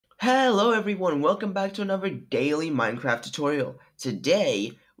Hello everyone, welcome back to another daily Minecraft tutorial.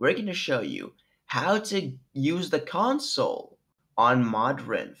 Today, we're going to show you how to use the console on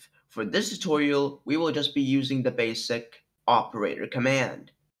Modrinth. For this tutorial, we will just be using the basic operator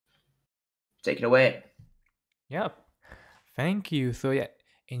command. Take it away. Yep, thank you. So yeah,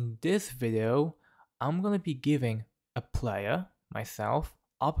 in this video, I'm gonna be giving a player, myself,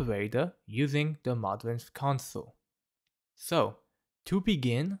 operator using the Modrinth console. So to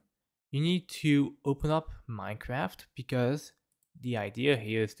begin, you need to open up Minecraft because the idea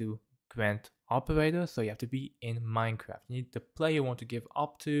here is to grant operator, so you have to be in Minecraft. You need the player you want to give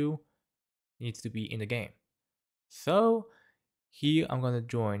up to needs to be in the game. So here I'm gonna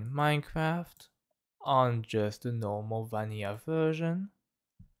join Minecraft on just the normal vanilla version,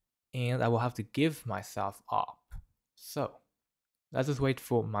 and I will have to give myself up. So let's just wait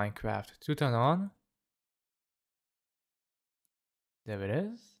for Minecraft to turn on. There it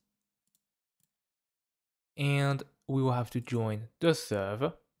is. And we will have to join the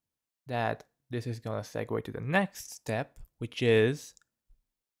server. This is gonna segue to the next step, which is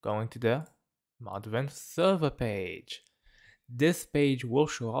going to the Modrinth Server page. This page will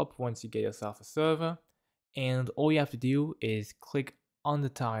show up once you get yourself a server, and all you have to do is click on the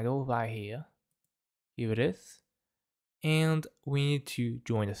title right here. Here it is. And we need to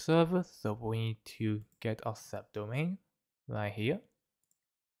join the server, so we need to get our subdomain right here.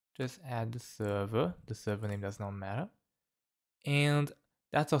 Just add the server name does not matter. And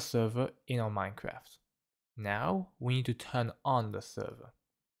that's our server in our Minecraft. Now we need to turn on the server,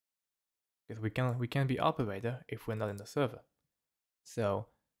 because we can't be operator if we're not in the server. So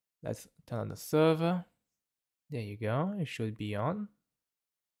let's turn on the server. There you go, it should be on.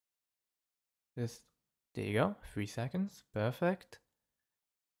 Just, there you go, 3 seconds, perfect.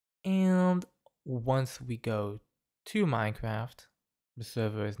 And once we go to Minecraft, the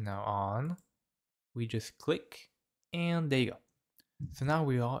server is now on. We just click, and there you go. So now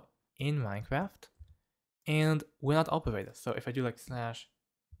we are in Minecraft, and we're not operator. So if I do like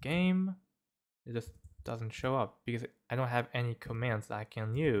 /game, it just doesn't show up because I don't have any commands I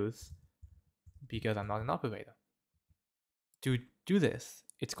can use because I'm not an operator. To do this,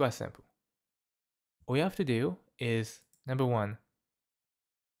 it's quite simple. All you have to do is, number one,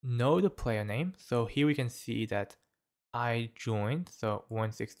 know the player name. So here we can see that I joined, so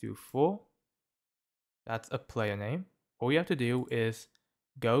 1624. That's a player name. All you have to do is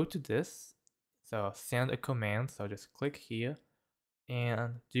go to this, so send a command. So just click here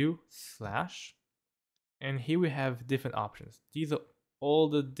and do /. And here we have different options. These are all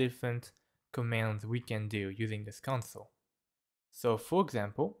the different commands we can do using this console. So for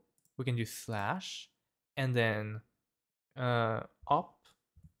example, we can do / and then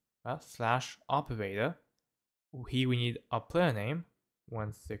 /operator. Here we need our player name,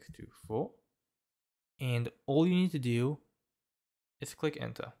 1624. And all you need to do is click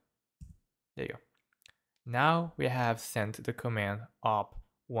enter. There you go. Now we have sent the command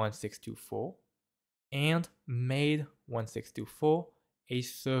op1624 and made 1624 a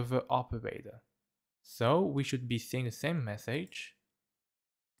server operator. So we should be seeing the same message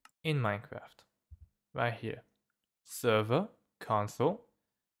in Minecraft. Right here. Server console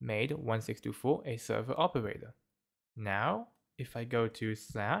made 1624 a server operator. Now, if I go to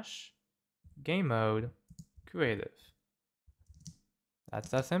 /game mode creative, that's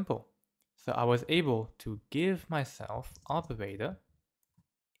that simple. So I was able to give myself operator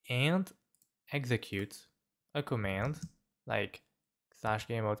and execute a command like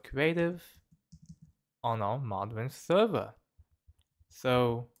 /game mode creative on our Modrinth server.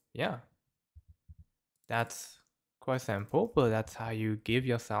 So yeah, that's quite simple, but that's how you give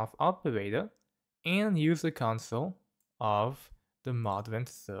yourself operator and use the console of the Modrinth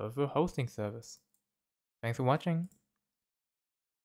server hosting service. Thanks for watching.